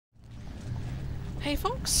Hey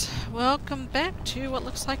folks, welcome back to what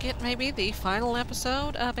looks like it may be the final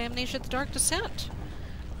episode of Amnesia: The Dark Descent.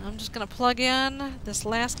 I'm just gonna plug in this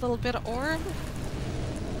last little bit of orb.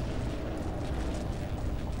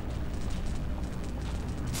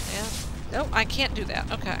 And, oh, I can't do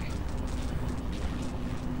that, okay.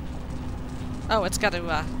 Oh, it's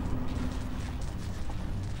gotta,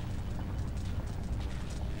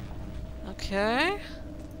 okay.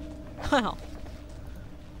 Well.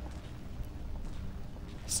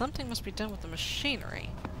 Something must be done with the machinery.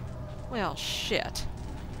 Well, shit.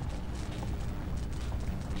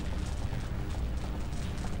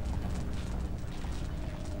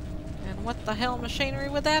 And what the hell machinery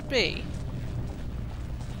would that be?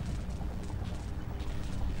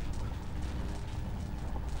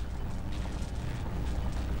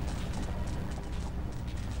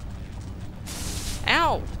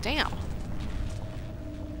 Ow! Damn!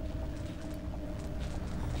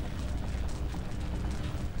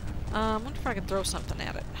 I wonder if I could throw something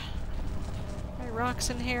at it. Any rocks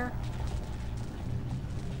in here?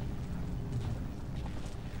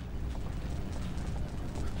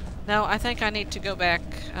 No, I think I need to go back.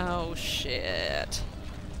 Oh, shit.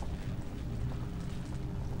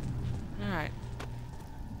 Alright.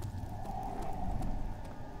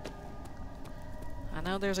 I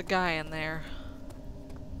know there's a guy in there.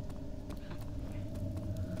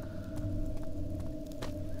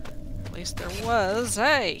 At least there was.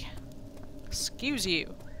 Hey! Excuse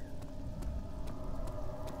you.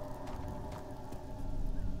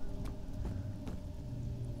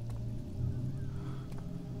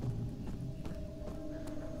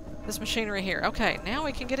 This machinery here. Okay, now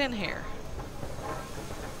we can get in here.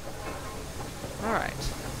 Alright.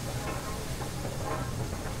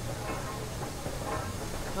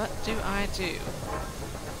 What do I do?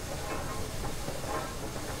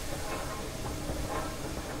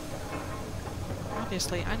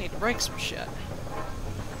 Obviously, I need to break some shit.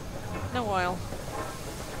 No oil.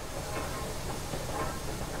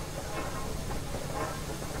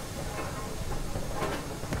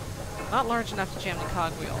 Not large enough to jam the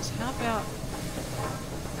cogwheels. How about...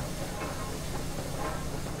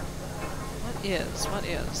 What is? What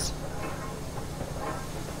is?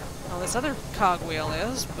 Well, this other cogwheel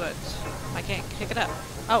is, but I can't pick it up.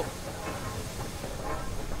 Oh!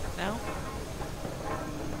 No?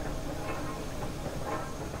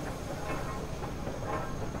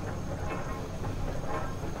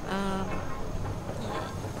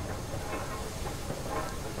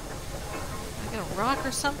 I get a rock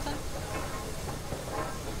or something?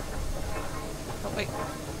 Oh, wait.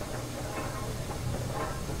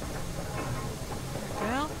 There we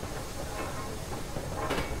go.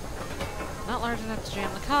 Not large enough to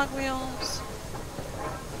jam the cogwheels.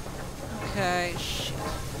 Okay, shit.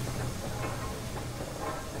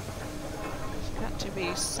 There's got to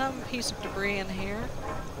be some piece of debris in here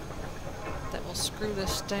that will screw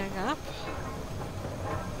this thing up.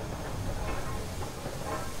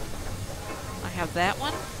 I have that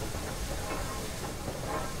one.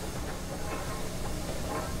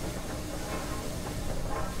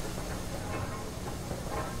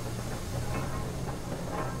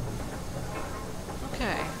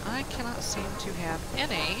 Okay, I cannot seem to have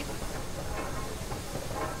any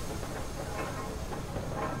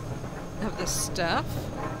of this stuff.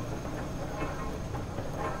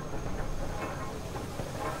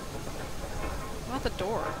 What about the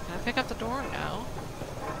door? Can I pick up the door? No.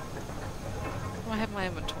 I have in my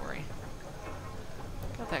inventory.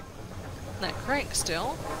 Got that crank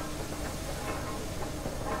still.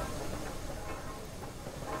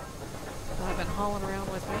 That I've been hauling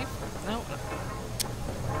around with me. No.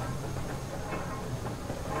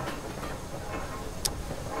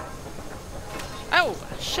 Oh,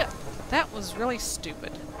 shit. That was really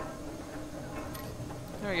stupid.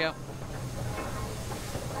 There we go.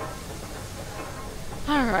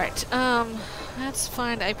 Alright, let's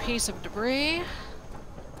find a piece of debris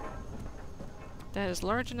that is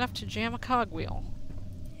large enough to jam a cogwheel.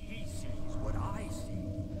 He sees what I see.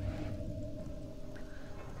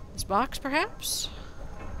 This box, perhaps?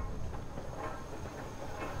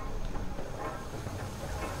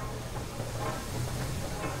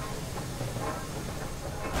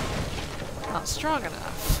 Not strong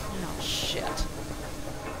enough. Oh, shit.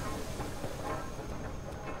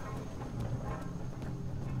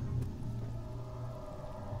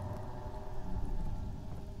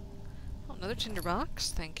 Another tinderbox,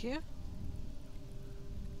 thank you.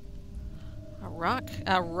 A rock?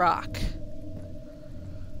 A rock.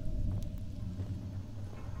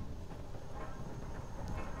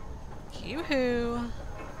 Yoo-hoo!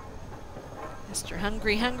 Mr.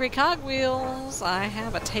 Hungry Hungry Cogwheels, I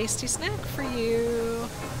have a tasty snack for you.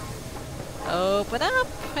 Open up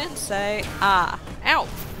and say, ah. Ow!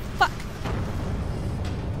 Fuck!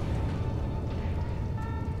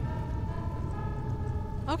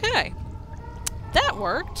 Okay. That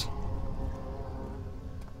worked.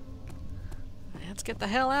 Let's get the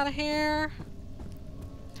hell out of here.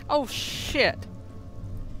 Oh, shit.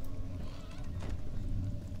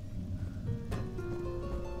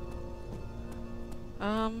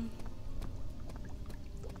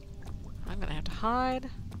 I'm gonna have to hide.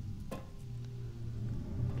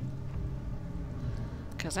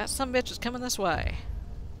 Because that sumbitch is coming this way.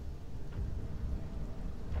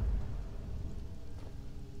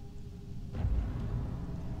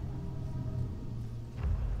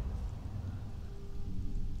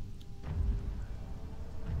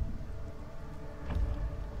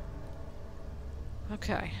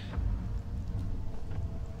 Okay.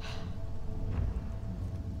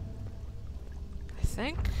 I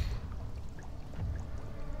think.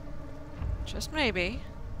 Just maybe.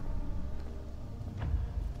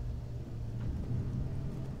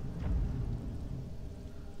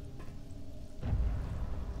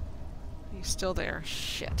 He's still there.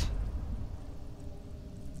 Shit.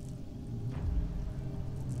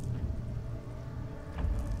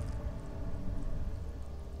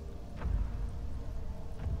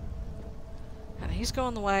 And he's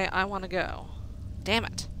going the way I want to go. Damn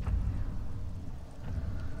it.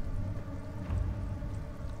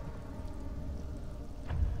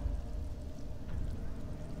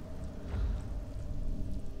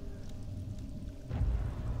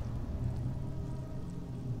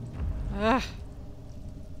 Ugh.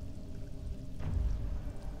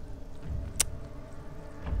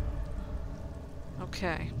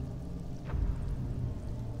 Okay.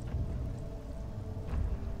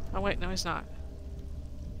 Oh wait, no he's not.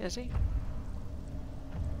 Is he?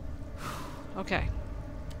 Okay.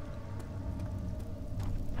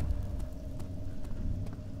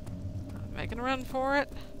 I'm making a run for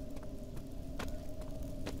it.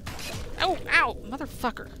 Oh, ow!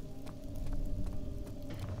 Motherfucker.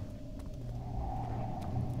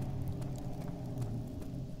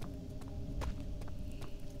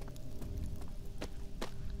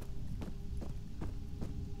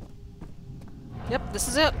 Yep, this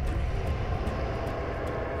is it.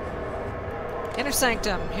 Inner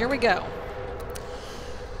Sanctum, here we go.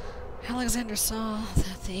 Alexander saw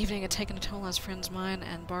that the evening had taken a toll on his friend's mind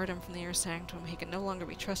and barred him from the Inner Sanctum. He could no longer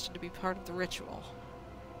be trusted to be part of the ritual.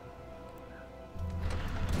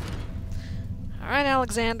 Alright,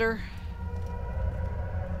 Alexander.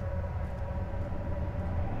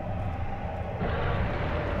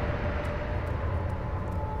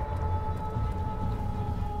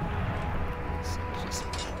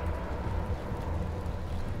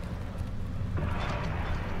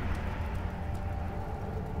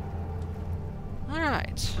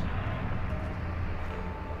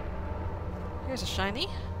 Here's a shiny.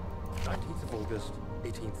 19th of August,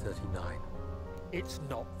 1839. It's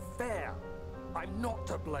not fair. I'm not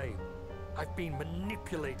to blame. I've been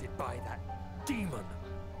manipulated by that demon.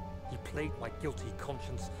 He played my guilty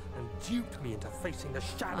conscience and duped me into facing the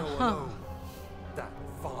shadow alone. That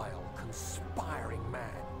vile, conspiring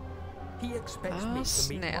man. He expects me to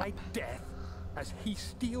meet my death as he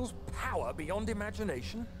steals power beyond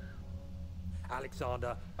imagination.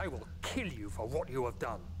 Alexander, I will kill you for what you have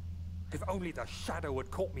done. If only the shadow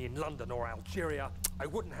had caught me in London or Algeria, I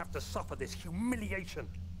wouldn't have to suffer this humiliation.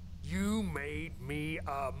 You made me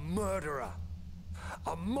a murderer,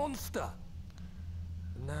 a monster.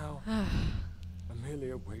 And now, I merely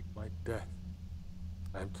await my death.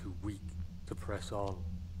 I am too weak to press on.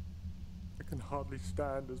 I can hardly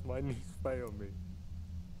stand as my knees fail me.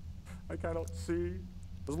 I cannot see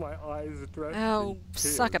as my eyes are drenched in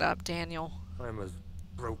tears. Suck it up, Daniel. I am as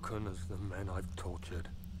broken as the men I've tortured.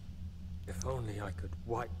 If only I could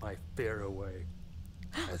wipe my fear away,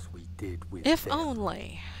 as we did with them. If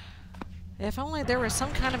only. If only there was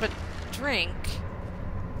some kind of a drink.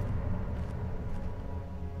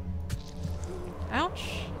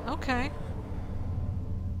 Ouch. Okay.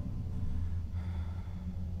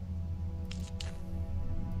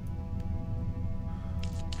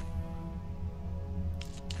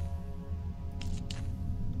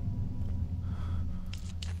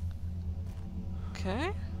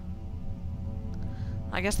 Okay.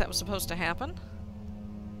 I guess that was supposed to happen.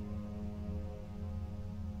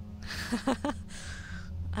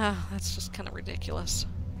 Oh, that's just kind of ridiculous.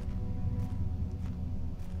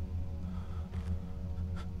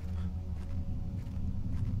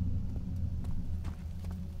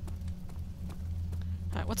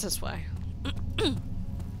 Alright, what's this way?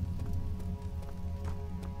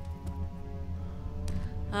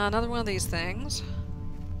 Another one of these things.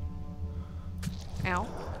 Ow.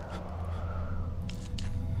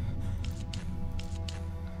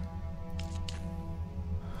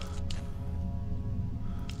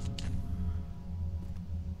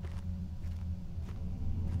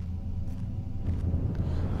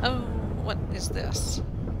 Oh, what is this?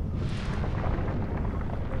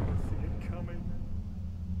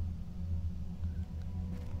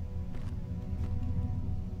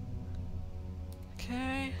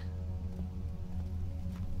 Okay.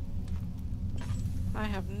 I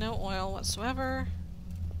have no oil whatsoever.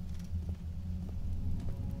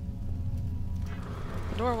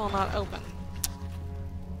 The door will not open.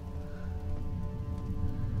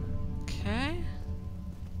 Okay.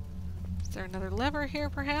 Is there another lever here,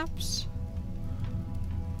 perhaps?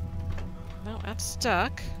 No, that's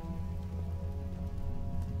stuck.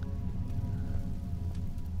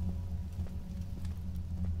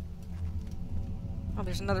 Oh,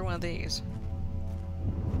 there's another one of these.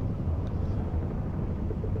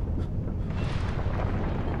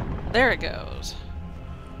 There it goes.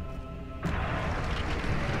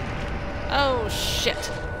 Oh, shit.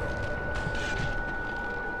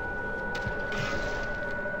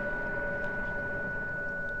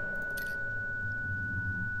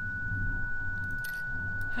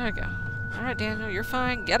 There we go. Alright, Daniel, you're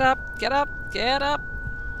fine. Get up, get up, get up.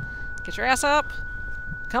 Get your ass up.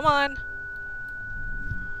 Come on.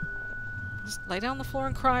 Just lay down on the floor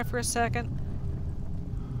and cry for a second.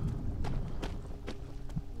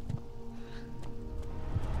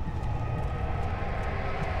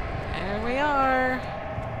 There we are.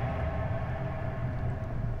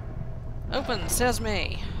 Open, says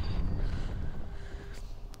me.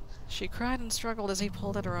 She cried and struggled as he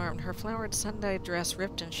pulled at her arm. Her flowered Sunday dress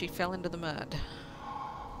ripped and she fell into the mud.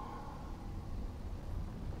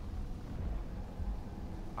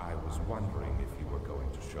 I was wondering if you were going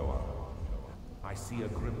to show up. I see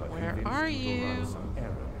Agrippa Where convinced are you to you? run some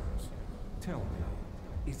errands. Tell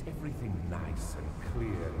me, is everything nice and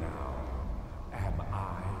clear now? Am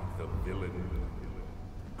I the villain?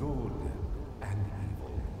 Good and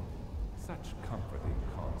evil. Such comforting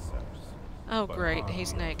concepts. Oh, But great. are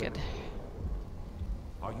He's we naked. finished?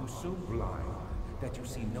 Are you so blind that you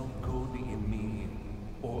see no good in me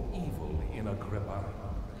or evil in Agrippa?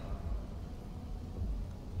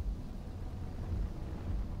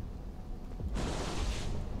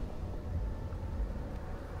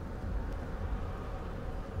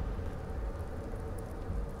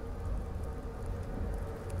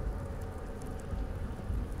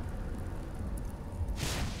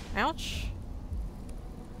 Ouch.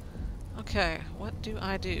 Okay, what do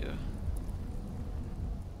I do?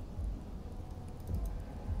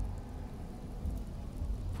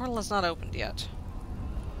 Portal is not opened yet.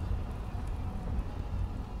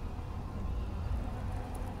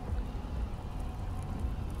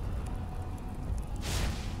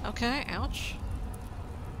 Okay, ouch.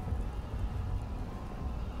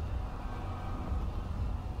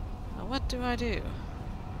 Now what do I do?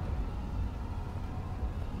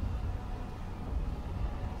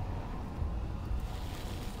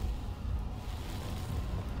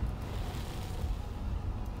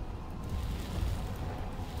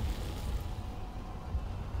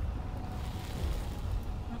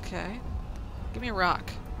 Okay. Give me a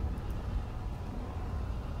rock.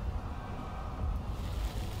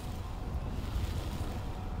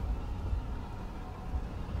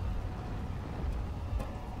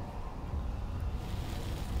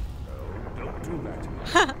 No, don't do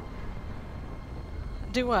that.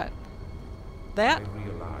 Do what? That? I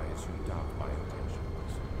realize you doubt my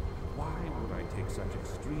intentions. Why would I take such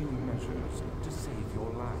extreme measures to save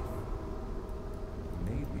your life?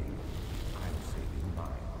 Maybe I'm saving mine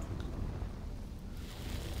too.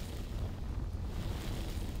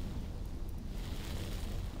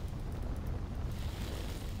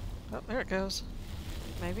 Oh, there it goes.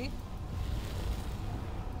 Maybe?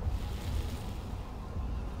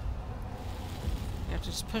 You have to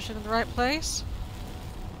just push it in the right place?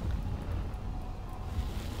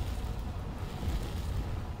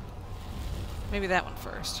 Maybe that one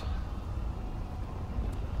first.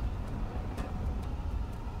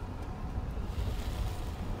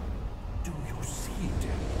 Do you see it?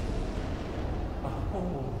 A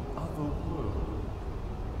whole other world.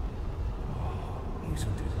 Oh, isn't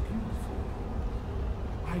it beautiful?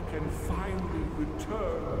 I can finally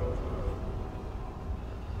return.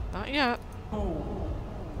 Not yet. Oh,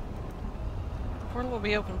 Portal will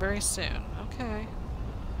be open very soon. Okay.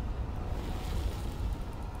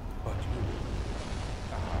 but you,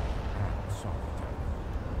 I am solitary.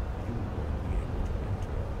 You won't be able to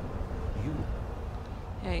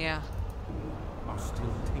enter. You Yeah. are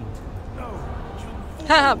still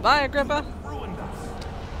Haha, bye, Agrippa. Ruined us.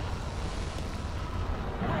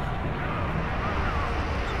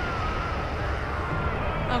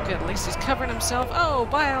 Oh, good. At least he's covering himself. Oh,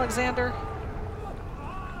 bye, Alexander.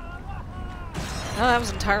 Oh, that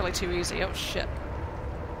was entirely too easy. Oh, shit.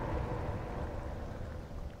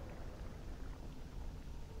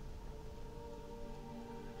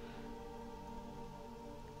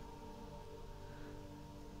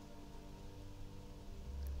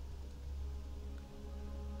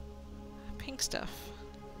 Pink stuff.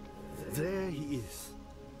 There he is.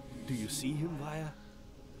 Do you see him, Vaya?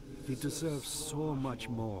 He deserves so much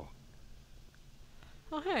more.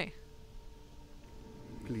 Oh, hey.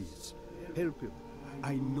 Please, help him.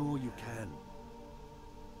 I know you can.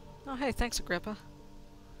 Oh, hey, thanks, Agrippa.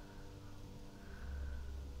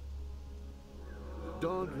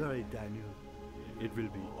 Don't worry, Daniel. It will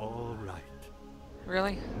be all right.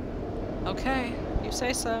 Really? Okay, you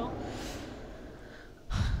say so.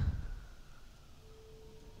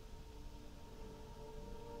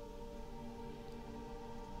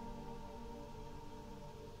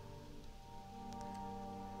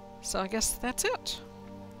 So I guess that's it.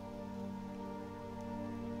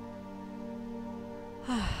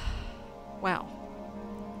 Wow.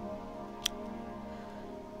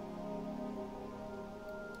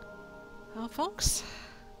 Well, folks,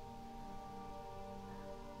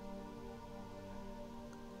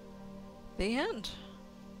 the end.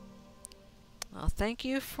 Well, thank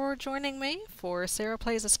you for joining me for Sarah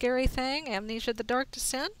Plays a Scary Thing, Amnesia the Dark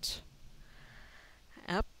Descent.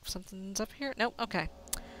 Up, something's up here. Nope, okay.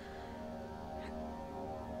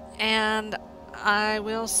 And I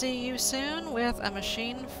will see you soon with A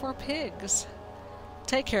Machine for Pigs.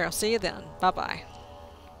 Take care. I'll see you then. Bye-bye.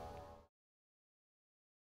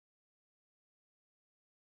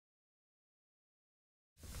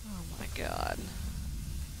 Oh my god.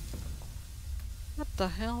 What the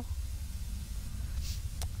hell?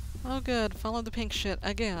 Oh good. Follow the pink shit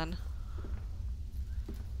again.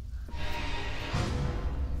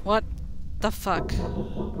 What the fuck?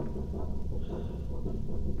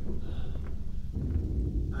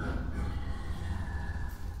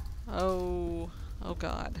 Oh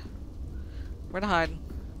god. Where to hide?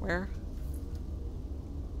 Where?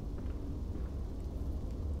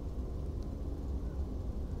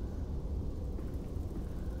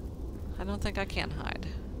 I don't think I can hide.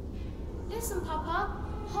 Listen, Papa.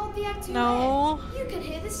 Hold the egg to No. your ear. You can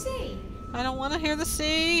hear the sea. I don't want to hear the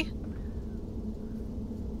sea.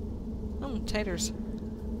 Oh, taters.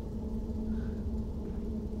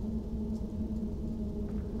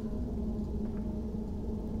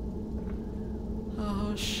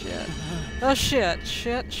 Oh shit. Oh shit,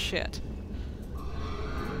 shit, shit.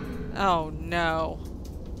 Oh no.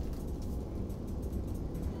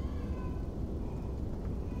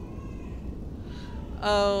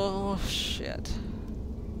 Oh shit.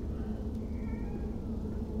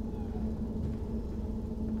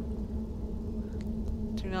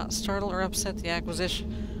 Do not startle or upset the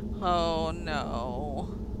acquisition. Oh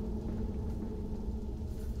no.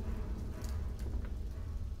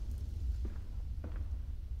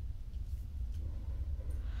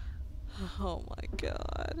 Oh my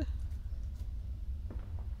god.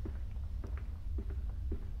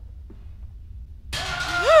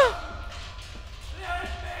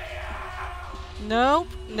 Nope,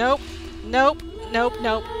 nope, nope, nope,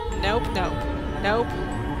 nope, nope, nope, nope,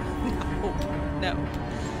 nope, nope.